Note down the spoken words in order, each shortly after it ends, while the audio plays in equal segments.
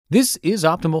This is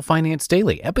Optimal Finance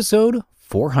Daily, episode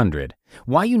 400.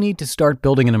 Why you need to start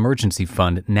building an emergency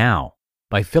fund now,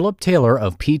 by Philip Taylor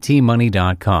of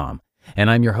PTMoney.com.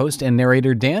 And I'm your host and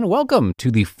narrator, Dan. Welcome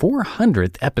to the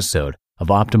 400th episode of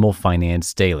Optimal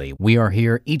Finance Daily. We are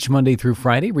here each Monday through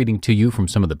Friday reading to you from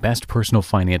some of the best personal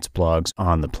finance blogs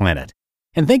on the planet.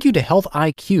 And thank you to Health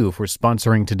IQ for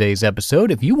sponsoring today's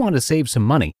episode. If you want to save some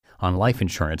money on life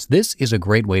insurance, this is a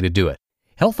great way to do it.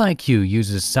 Health IQ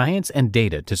uses science and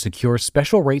data to secure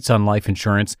special rates on life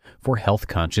insurance for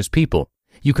health-conscious people.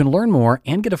 You can learn more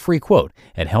and get a free quote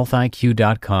at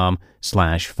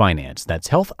healthiq.com/finance. That's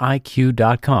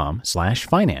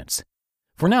healthiq.com/finance.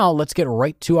 For now, let's get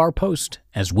right to our post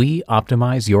as we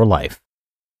optimize your life.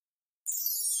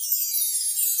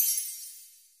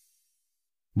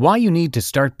 Why you need to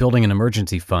start building an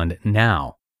emergency fund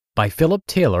now, by Philip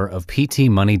Taylor of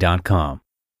PTMoney.com.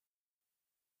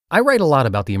 I write a lot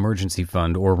about the emergency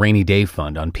fund or rainy day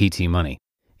fund on PT Money.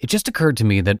 It just occurred to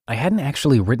me that I hadn't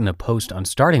actually written a post on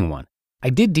starting one. I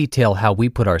did detail how we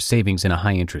put our savings in a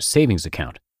high-interest savings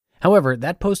account. However,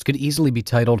 that post could easily be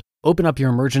titled, Open Up Your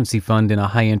Emergency Fund in a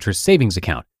High-Interest Savings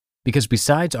Account, because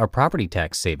besides our property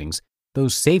tax savings,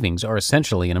 those savings are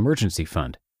essentially an emergency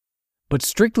fund. But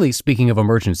strictly speaking of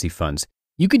emergency funds,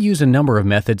 you could use a number of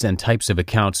methods and types of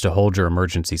accounts to hold your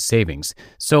emergency savings,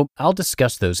 so I'll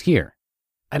discuss those here.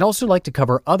 I'd also like to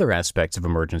cover other aspects of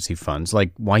emergency funds,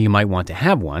 like why you might want to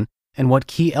have one and what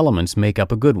key elements make up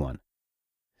a good one.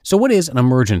 So what is an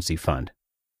emergency fund?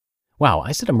 Wow,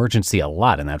 I said emergency a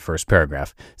lot in that first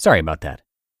paragraph. Sorry about that.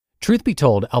 Truth be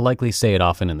told, I'll likely say it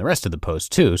often in the rest of the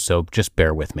post too, so just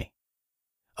bear with me.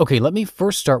 Okay, let me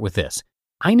first start with this.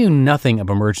 I knew nothing of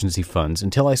emergency funds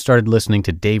until I started listening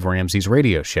to Dave Ramsey's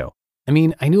radio show. I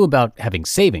mean, I knew about having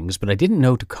savings, but I didn't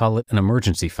know to call it an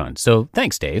emergency fund, so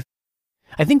thanks, Dave.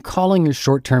 I think calling your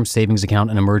short-term savings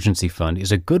account an emergency fund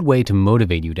is a good way to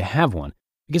motivate you to have one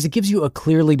because it gives you a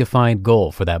clearly defined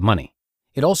goal for that money.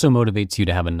 It also motivates you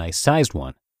to have a nice-sized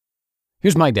one.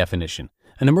 Here's my definition.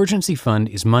 An emergency fund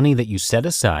is money that you set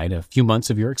aside a few months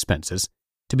of your expenses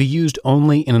to be used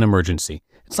only in an emergency.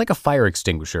 It's like a fire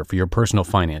extinguisher for your personal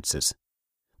finances.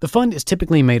 The fund is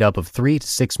typically made up of 3 to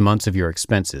 6 months of your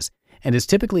expenses and is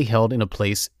typically held in a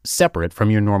place separate from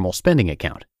your normal spending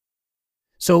account.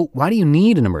 So why do you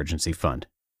need an emergency fund?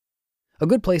 A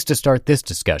good place to start this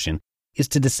discussion is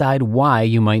to decide why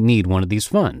you might need one of these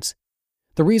funds.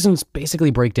 The reasons basically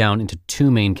break down into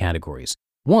 2 main categories.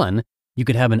 1, you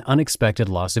could have an unexpected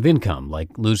loss of income,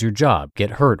 like lose your job,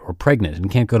 get hurt or pregnant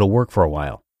and can't go to work for a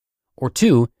while. Or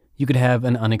 2, you could have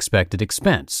an unexpected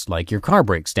expense, like your car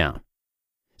breaks down.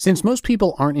 Since most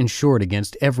people aren't insured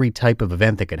against every type of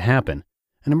event that could happen,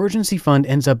 an emergency fund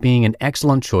ends up being an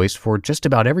excellent choice for just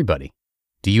about everybody.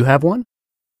 Do you have one?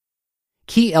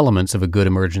 Key elements of a good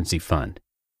emergency fund.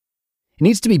 It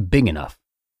needs to be big enough.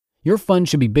 Your fund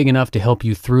should be big enough to help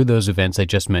you through those events I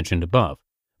just mentioned above.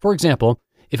 For example,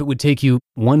 if it would take you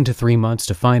 1 to 3 months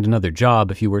to find another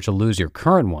job if you were to lose your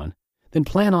current one, then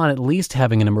plan on at least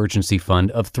having an emergency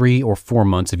fund of 3 or 4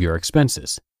 months of your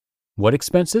expenses. What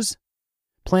expenses?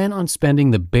 Plan on spending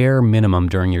the bare minimum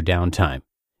during your downtime.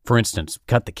 For instance,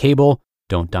 cut the cable,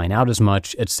 don't dine out as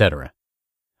much, etc.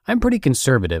 I'm pretty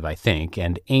conservative, I think,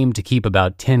 and aim to keep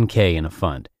about $10,000 in a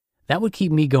fund. That would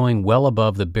keep me going well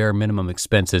above the bare minimum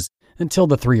expenses until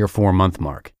the 3 or 4 month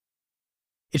mark.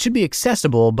 It should be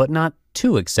accessible, but not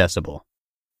too accessible.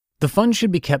 The fund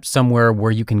should be kept somewhere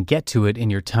where you can get to it in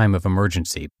your time of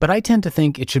emergency, but I tend to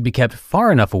think it should be kept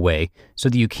far enough away so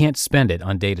that you can't spend it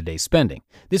on day-to-day spending.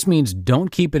 This means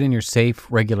don't keep it in your safe,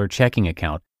 regular checking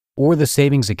account or the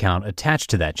savings account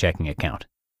attached to that checking account.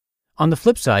 On the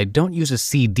flip side, don't use a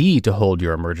CD to hold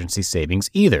your emergency savings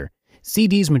either.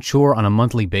 CDs mature on a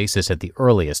monthly basis at the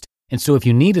earliest, and so if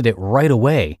you needed it right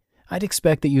away, I'd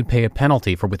expect that you'd pay a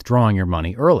penalty for withdrawing your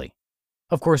money early.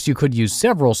 Of course, you could use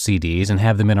several CDs and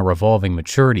have them in a revolving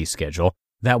maturity schedule.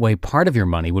 That way, part of your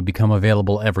money would become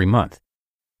available every month.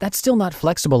 That's still not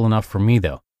flexible enough for me,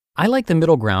 though. I like the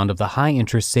middle ground of the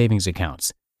high-interest savings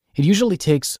accounts. It usually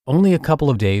takes only a couple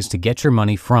of days to get your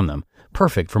money from them,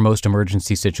 perfect for most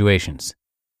emergency situations.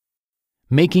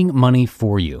 Making money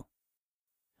for you.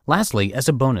 Lastly, as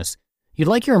a bonus, you'd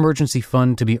like your emergency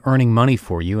fund to be earning money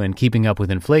for you and keeping up with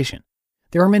inflation.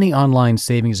 There are many online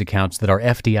savings accounts that are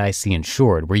FDIC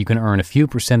insured where you can earn a few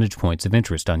percentage points of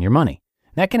interest on your money.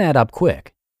 That can add up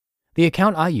quick. The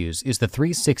account I use is the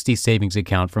 360 savings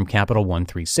account from Capital One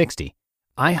 360.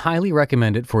 I highly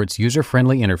recommend it for its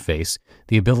user-friendly interface,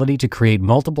 the ability to create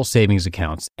multiple savings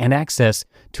accounts, and access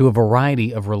to a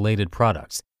variety of related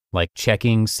products, like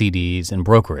checking, CDs, and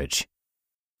brokerage.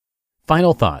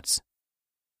 Final thoughts.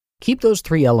 Keep those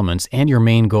 3 elements and your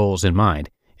main goals in mind,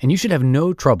 and you should have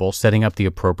no trouble setting up the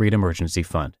appropriate emergency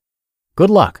fund. Good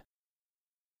luck!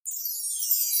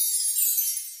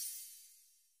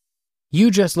 You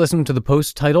just listened to the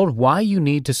post titled Why You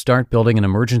Need to Start Building an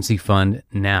Emergency Fund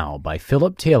Now by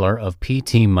Philip Taylor of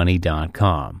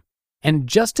PTMoney.com. And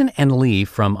Justin and Lee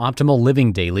from Optimal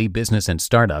Living Daily Business and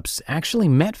Startups actually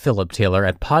met Philip Taylor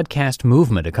at Podcast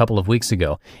Movement a couple of weeks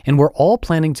ago, and we're all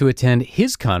planning to attend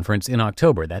his conference in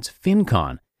October. That's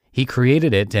FinCon. He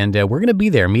created it, and we're going to be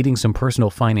there meeting some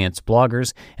personal finance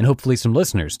bloggers and hopefully some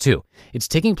listeners too. It's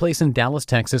taking place in Dallas,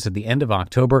 Texas at the end of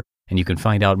October, and you can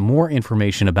find out more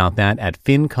information about that at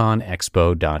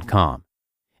finconexpo.com.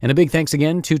 And a big thanks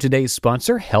again to today's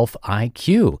sponsor, Health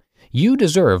IQ. You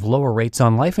deserve lower rates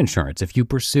on life insurance if you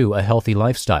pursue a healthy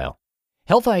lifestyle.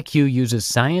 Health IQ uses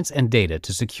science and data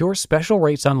to secure special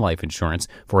rates on life insurance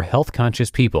for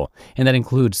health-conscious people, and that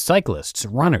includes cyclists,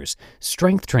 runners,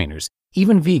 strength trainers,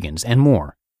 even vegans, and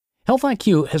more. Health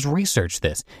IQ has researched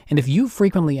this, and if you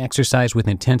frequently exercise with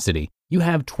intensity, you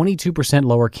have 22%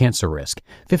 lower cancer risk,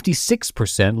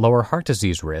 56% lower heart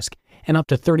disease risk, and up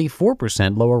to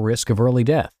 34% lower risk of early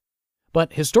death.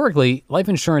 But historically, life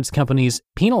insurance companies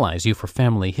penalize you for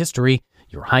family history,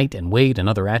 your height and weight, and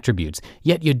other attributes,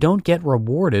 yet you don't get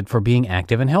rewarded for being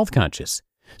active and health conscious.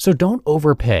 So don't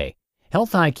overpay.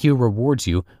 Health IQ rewards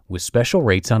you with special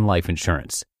rates on life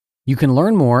insurance. You can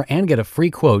learn more and get a free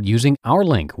quote using our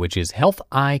link, which is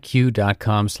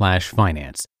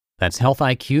healthiq.com/finance. That's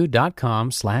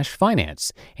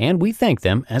healthiq.com/finance. And we thank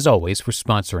them, as always, for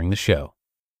sponsoring the show.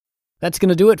 That's going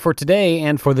to do it for today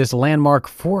and for this landmark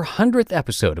 400th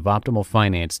episode of Optimal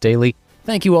Finance Daily.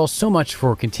 Thank you all so much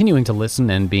for continuing to listen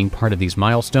and being part of these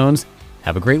milestones.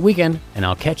 Have a great weekend, and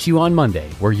I'll catch you on Monday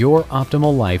where your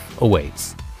optimal life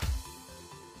awaits.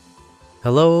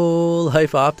 Hello,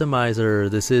 Life Optimizer.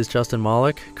 This is Justin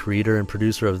Malik, creator and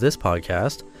producer of this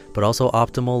podcast, but also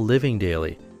Optimal Living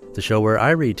Daily, the show where I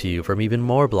read to you from even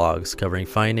more blogs covering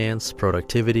finance,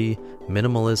 productivity,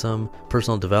 minimalism,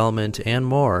 personal development, and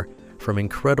more, from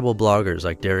incredible bloggers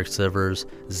like Derek Sivers,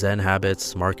 Zen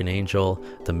Habits, Mark and Angel,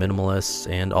 The Minimalists,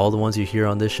 and all the ones you hear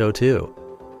on this show too.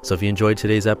 So if you enjoyed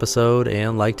today's episode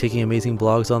and like taking amazing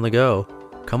blogs on the go,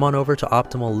 come on over to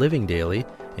Optimal Living Daily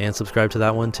and subscribe to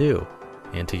that one too.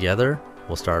 And together,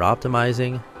 we'll start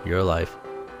optimizing your life.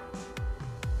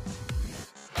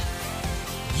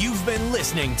 You've been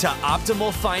listening to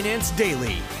Optimal Finance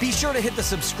Daily. Be sure to hit the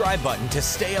subscribe button to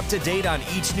stay up to date on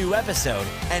each new episode,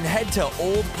 and head to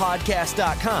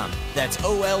oldpodcast.com, that's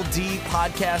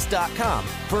OLDpodcast.com,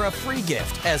 for a free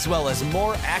gift as well as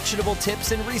more actionable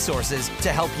tips and resources to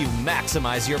help you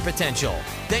maximize your potential.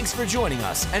 Thanks for joining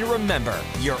us, and remember,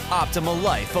 your optimal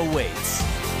life awaits.